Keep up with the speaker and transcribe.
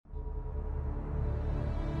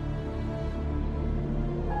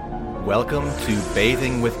Welcome to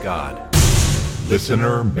Bathing with God.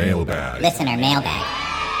 Listener Mailbag. Listener Mailbag.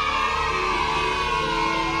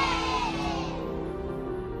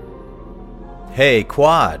 Hey,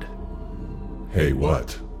 Quad. Hey,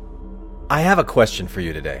 what? I have a question for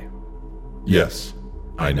you today. Yes,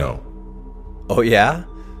 I know. Oh, yeah?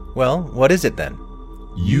 Well, what is it then?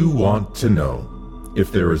 You want to know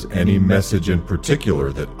if there is any message in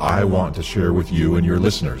particular that I want to share with you and your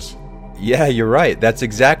listeners. Yeah, you're right. That's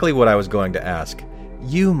exactly what I was going to ask.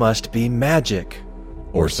 You must be magic.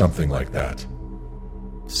 Or something like that.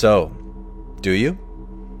 So, do you?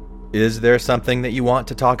 Is there something that you want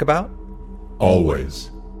to talk about?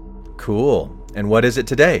 Always. Cool. And what is it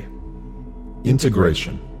today?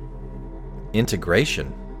 Integration.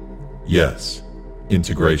 Integration? Yes,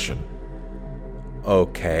 integration.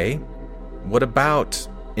 Okay. What about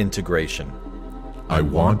integration? I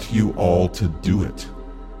want you all to do it.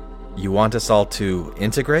 You want us all to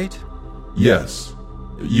integrate? Yes,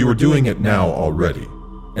 you are doing it now already.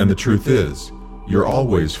 And the truth is, you're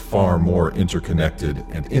always far more interconnected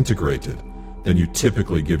and integrated than you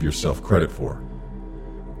typically give yourself credit for.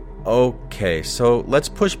 Okay, so let's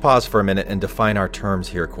push pause for a minute and define our terms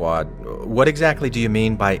here, Quad. What exactly do you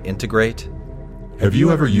mean by integrate? Have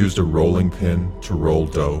you ever used a rolling pin to roll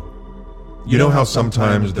dough? You know how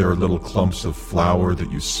sometimes there are little clumps of flour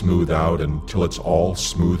that you smooth out until it's all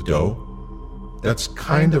smooth dough? That's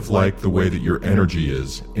kind of like the way that your energy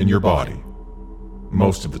is in your body.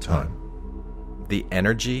 Most of the time. The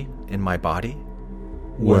energy in my body?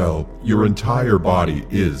 Well, your entire body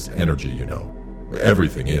is energy, you know.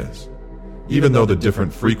 Everything is. Even though the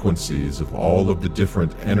different frequencies of all of the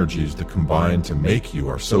different energies that combine to make you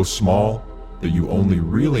are so small that you only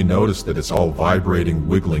really notice that it's all vibrating,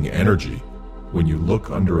 wiggling energy when you look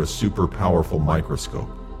under a super powerful microscope.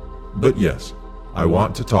 But yes, I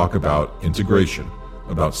want to talk about integration,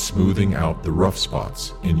 about smoothing out the rough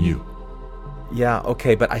spots in you. Yeah,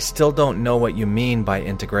 okay, but I still don't know what you mean by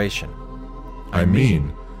integration. I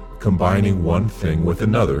mean, combining one thing with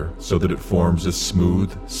another so that it forms a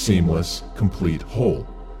smooth, seamless, complete whole,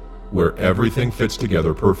 where everything fits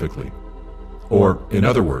together perfectly. Or, in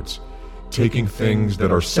other words, taking things that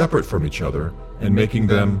are separate from each other and making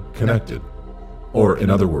them connected. Or, in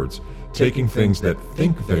other words, taking things that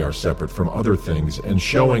think they are separate from other things and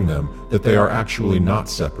showing them that they are actually not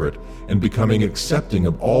separate and becoming accepting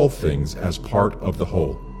of all things as part of the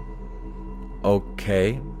whole.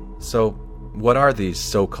 Okay, so what are these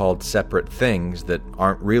so-called separate things that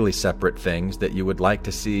aren't really separate things that you would like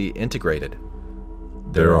to see integrated?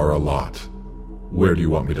 There are a lot. Where do you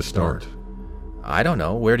want me to start? I don't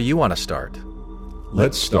know. Where do you want to start?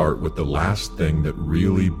 Let's start with the last thing that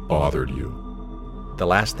really bothered you. The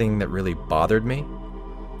last thing that really bothered me?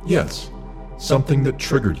 Yes, something that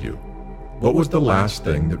triggered you. What was the last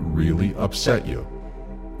thing that really upset you?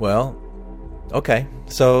 Well, okay.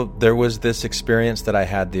 So there was this experience that I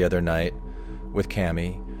had the other night with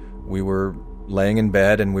Cammie. We were laying in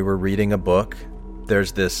bed and we were reading a book.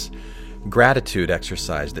 There's this gratitude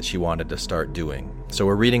exercise that she wanted to start doing. So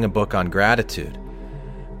we're reading a book on gratitude.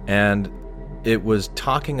 And it was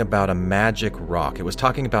talking about a magic rock. It was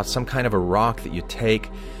talking about some kind of a rock that you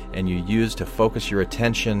take and you use to focus your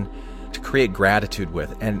attention to create gratitude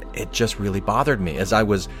with. And it just really bothered me. As I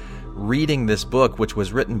was reading this book, which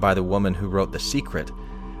was written by the woman who wrote The Secret,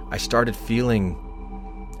 I started feeling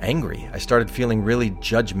angry. I started feeling really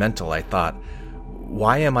judgmental. I thought,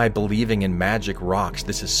 why am I believing in magic rocks?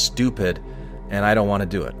 This is stupid, and I don't want to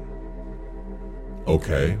do it.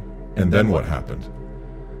 Okay, and then what happened?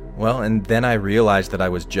 Well, and then I realized that I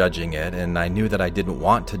was judging it, and I knew that I didn't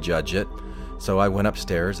want to judge it. So I went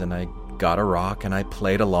upstairs and I got a rock and I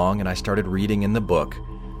played along and I started reading in the book.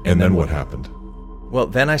 And then what happened? Well,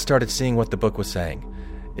 then I started seeing what the book was saying.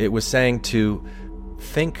 It was saying to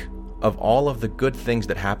think of all of the good things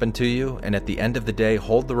that happened to you, and at the end of the day,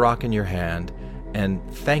 hold the rock in your hand and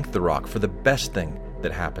thank the rock for the best thing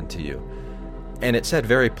that happened to you. And it said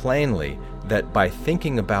very plainly that by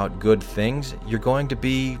thinking about good things, you're going to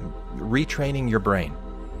be retraining your brain.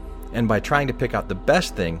 And by trying to pick out the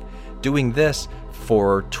best thing, doing this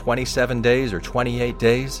for 27 days or 28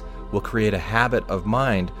 days will create a habit of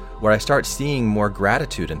mind where I start seeing more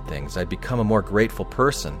gratitude in things. I become a more grateful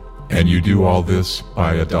person. And you do all this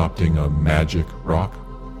by adopting a magic rock?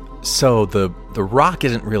 So the rock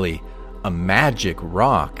isn't really a magic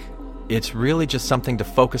rock. It's really just something to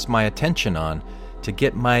focus my attention on to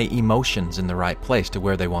get my emotions in the right place to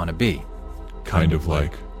where they want to be. Kind of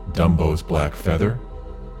like Dumbo's black feather?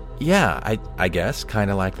 Yeah, I guess,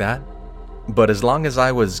 kind of like that. But as long as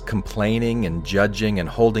I was complaining and judging and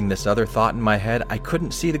holding this other thought in my head, I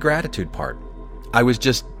couldn't see the gratitude part. I was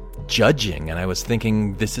just judging, and I was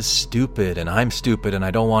thinking, this is stupid, and I'm stupid, and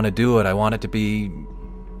I don't want to do it. I want it to be...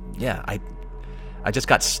 Yeah, I just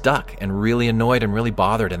got stuck and really annoyed and really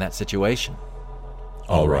bothered in that situation.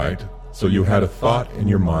 All right, so you had a thought in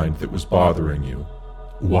your mind that was bothering you.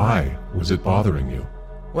 Why was it bothering you?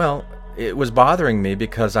 Well, it was bothering me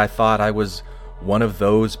because I thought I was one of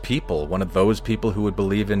those people who would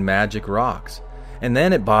believe in magic rocks. And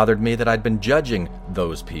then it bothered me that I'd been judging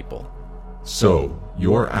those people. So,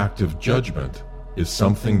 your act of judgment is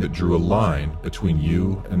something that drew a line between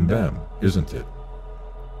you and them, isn't it?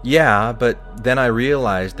 Yeah, but then I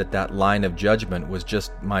realized that that line of judgment was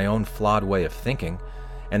just my own flawed way of thinking,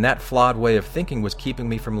 and that flawed way of thinking was keeping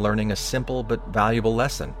me from learning a simple but valuable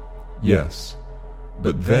lesson. Yes,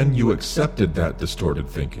 but then you accepted that distorted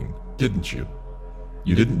thinking, didn't you?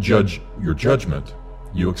 You didn't judge your judgment,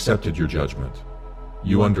 you accepted your judgment.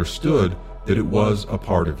 You understood that it was a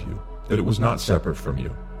part of you, that it was not separate from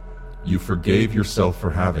you. You forgave yourself for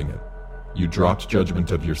having it. You dropped judgment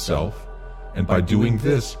of yourself, and by doing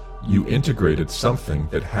this, you integrated something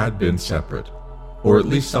that had been separate, or at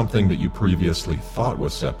least something that you previously thought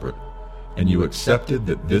was separate, and you accepted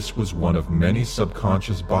that this was one of many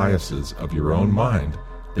subconscious biases of your own mind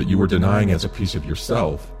that you were denying as a piece of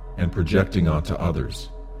yourself and projecting onto others.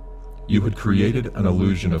 You had created an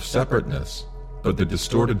illusion of separateness, but the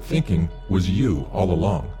distorted thinking was you all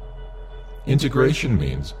along. Integration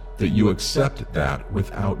means that you accept that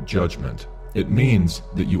without judgment. It means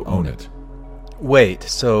that you own it. Wait,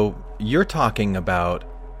 so you're talking about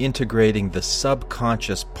integrating the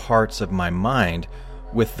subconscious parts of my mind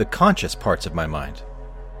with the conscious parts of my mind?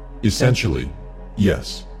 Essentially,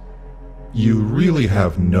 yes. You really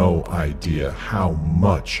have no idea how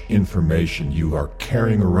much information you are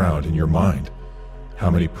carrying around in your mind, how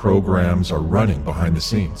many programs are running behind the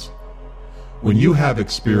scenes. When you have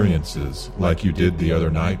experiences like you did the other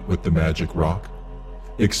night with the magic rock,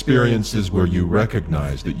 experiences where you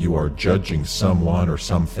recognize that you are judging someone or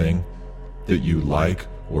something, that you like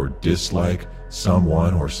or dislike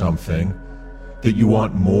someone or something, that you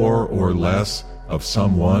want more or less of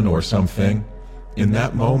someone or something, in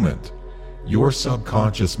that moment, your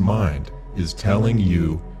subconscious mind is telling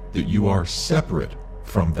you that you are separate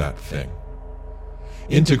from that thing.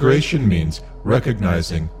 Integration means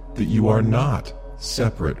recognizing that you are not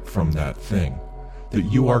separate from that thing, that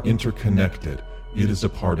you are interconnected. It is a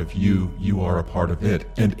part of you, you are a part of it.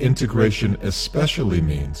 And integration especially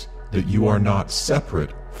means that you are not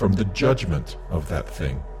separate from the judgment of that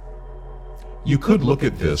thing. You could look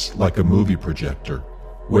at this like a movie projector,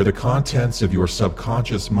 where the contents of your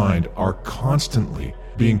subconscious mind are constantly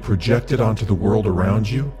being projected onto the world around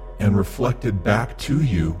you and reflected back to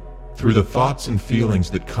you through the thoughts and feelings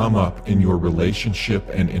that come up in your relationship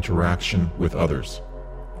and interaction with others.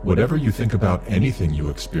 Whatever you think about anything you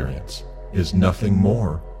experience is nothing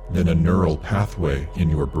more than a neural pathway in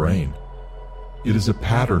your brain. It is a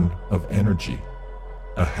pattern of energy,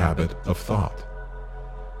 a habit of thought.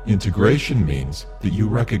 Integration means that you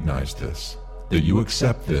recognize this, that you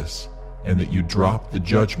accept this, and that you drop the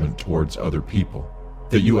judgment towards other people.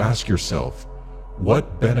 That you ask yourself,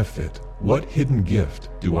 what benefit, what hidden gift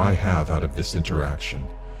do I have out of this interaction?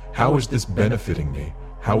 How is this benefiting me?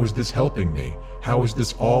 How is this helping me? How is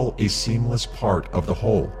this all a seamless part of the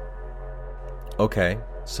whole? Okay,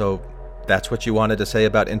 so that's what you wanted to say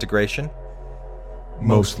about integration?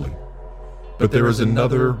 Mostly. But there is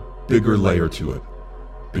another, bigger layer to it.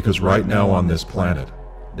 Because right now on this planet,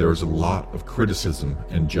 there is a lot of criticism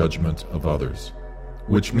and judgment of others,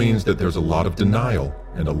 which means that there's a lot of denial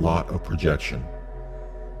and a lot of projection.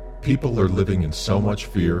 People are living in so much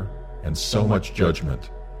fear and so much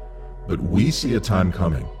judgment, but we see a time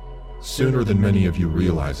coming, sooner than many of you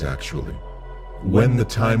realize actually, when the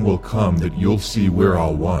time will come that you'll see we're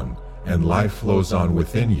all one, and life flows on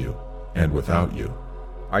within you and without you.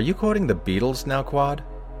 Are you quoting the Beatles now, Quad?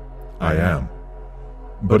 I am.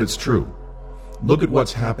 But it's true. Look at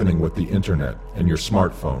what's happening with the internet and your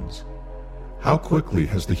smartphones. How quickly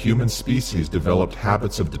has the human species developed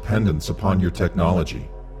habits of dependence upon your technology?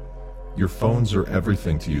 Your phones are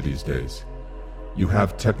everything to you these days. You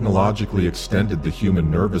have technologically extended the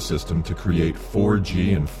human nervous system to create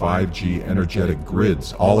 4G and 5G energetic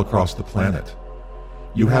grids all across the planet.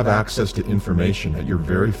 You have access to information at your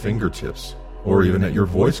very fingertips, or even at your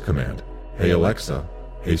voice command. Hey Alexa,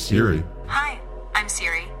 hey Siri. Hi, I'm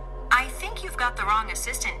Siri. I think you've got the wrong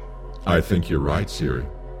assistant. I think you're right, Siri.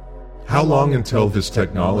 How long until this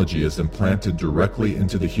technology is implanted directly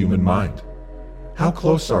into the human mind? How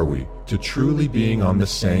close are we to truly being on the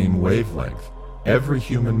same wavelength? Every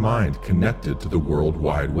human mind connected to the World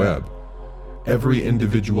Wide Web. every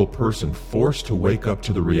individual person forced to wake up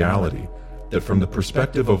to the reality that from the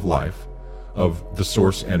perspective of life, of the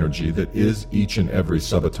source energy that is each and every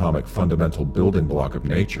subatomic fundamental building block of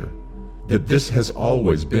nature, that this has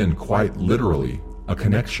always been quite literally a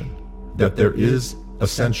connection, that there is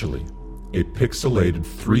essentially a pixelated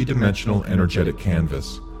three-dimensional energetic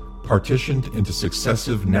canvas partitioned into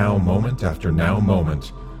successive now moment after now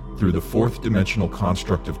moment through the fourth dimensional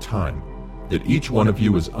construct of time that each one of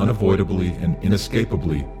you is unavoidably and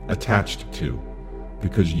inescapably attached to,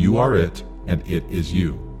 because you are it and it is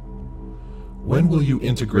you. When will you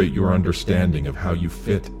integrate your understanding of how you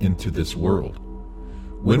fit into this world?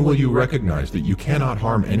 When will you recognize that you cannot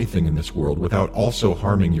harm anything in this world without also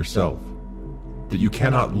harming yourself? That you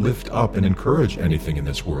cannot lift up and encourage anything in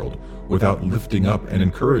this world without lifting up and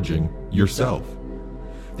encouraging yourself?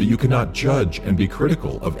 That you cannot judge and be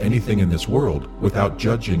critical of anything in this world without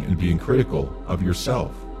judging and being critical of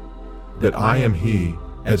yourself? That I am he,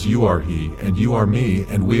 as you are he, and you are me,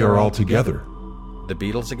 and we are all together. The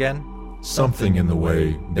Beatles again? Something in the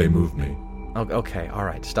way they move me. Oh, okay, all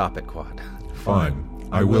right, stop it, Quad. Fine,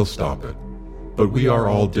 I will stop it. But we are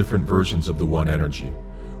all different versions of the one energy.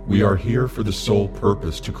 We are here for the sole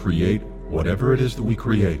purpose to create whatever it is that we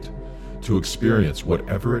create, to experience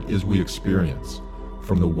whatever it is we experience,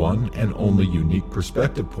 from the one and only unique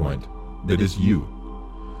perspective point that is you.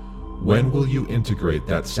 When will you integrate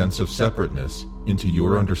that sense of separateness into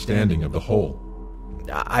your understanding of the whole?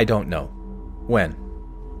 I don't know. When?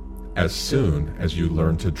 As soon as you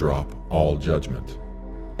learn to drop all judgment.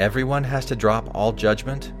 Everyone has to drop all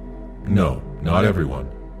judgment? No, not everyone.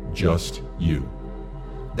 Just you.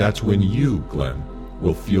 That's when you, Glenn,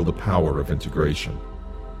 will feel the power of integration.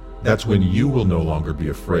 That's when you will no longer be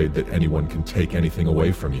afraid that anyone can take anything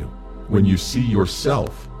away from you. When you see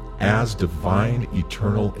yourself as divine,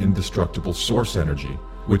 eternal, indestructible source energy,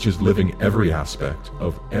 which is living every aspect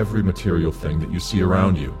of every material thing that you see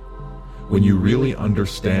around you. When you really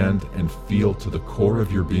understand and feel to the core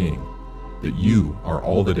of your being that you are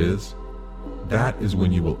all that is, that is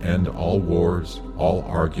when you will end all wars, all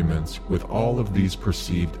arguments with all of these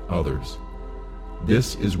perceived others.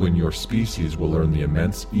 This is when your species will learn the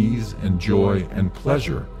immense ease and joy and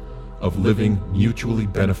pleasure of living mutually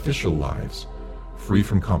beneficial lives, free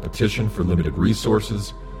from competition for limited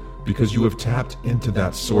resources, because you have tapped into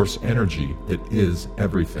that source energy that is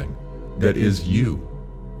everything, that is you,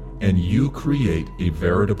 and you create a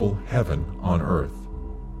veritable heaven on earth.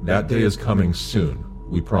 That day is coming soon,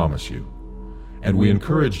 we promise you. And we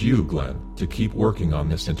encourage you, Glenn, to keep working on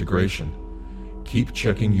this integration. Keep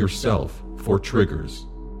checking yourself for triggers.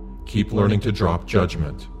 Keep learning to drop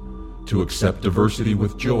judgment, to accept diversity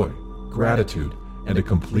with joy, gratitude, and a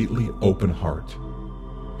completely open heart.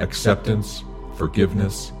 Acceptance,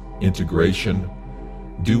 forgiveness, integration.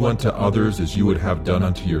 Do unto others as you would have done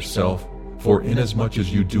unto yourself, for inasmuch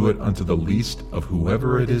as you do it unto the least of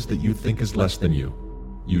whoever it is that you think is less than you,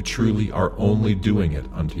 you truly are only doing it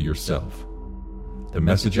unto yourself. The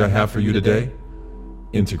message I have for you today: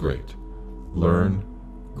 integrate, learn,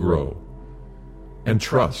 grow, and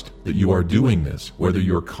trust that you are doing this whether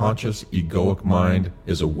your conscious egoic mind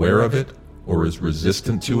is aware of it or is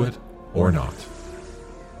resistant to it or not.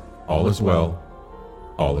 All is well,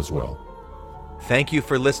 all is well. Thank you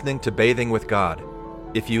for listening to Bathing with God.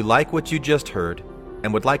 If you like what you just heard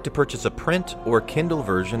and would like to purchase a print or Kindle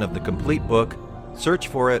version of the complete book, search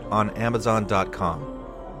for it on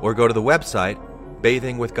Amazon.com or go to the website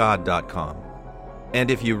bathingwithgod.com.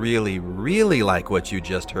 And if you really, really like what you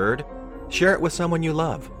just heard, share it with someone you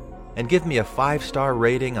love and give me a 5-star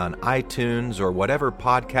rating on iTunes or whatever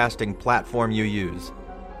podcasting platform you use.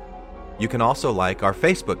 You can also like our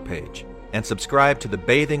Facebook page and subscribe to the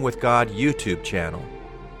Bathing with God YouTube channel.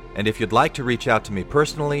 And if you'd like to reach out to me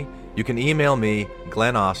personally, you can email me,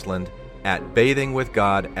 Glenn Osland, at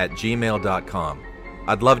bathingwithgod@gmail.com.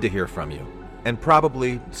 I'd love to hear from you, and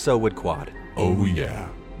probably so would Quad. Oh yeah,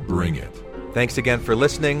 bring it. Thanks again for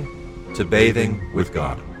listening to Bathing with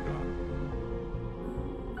God.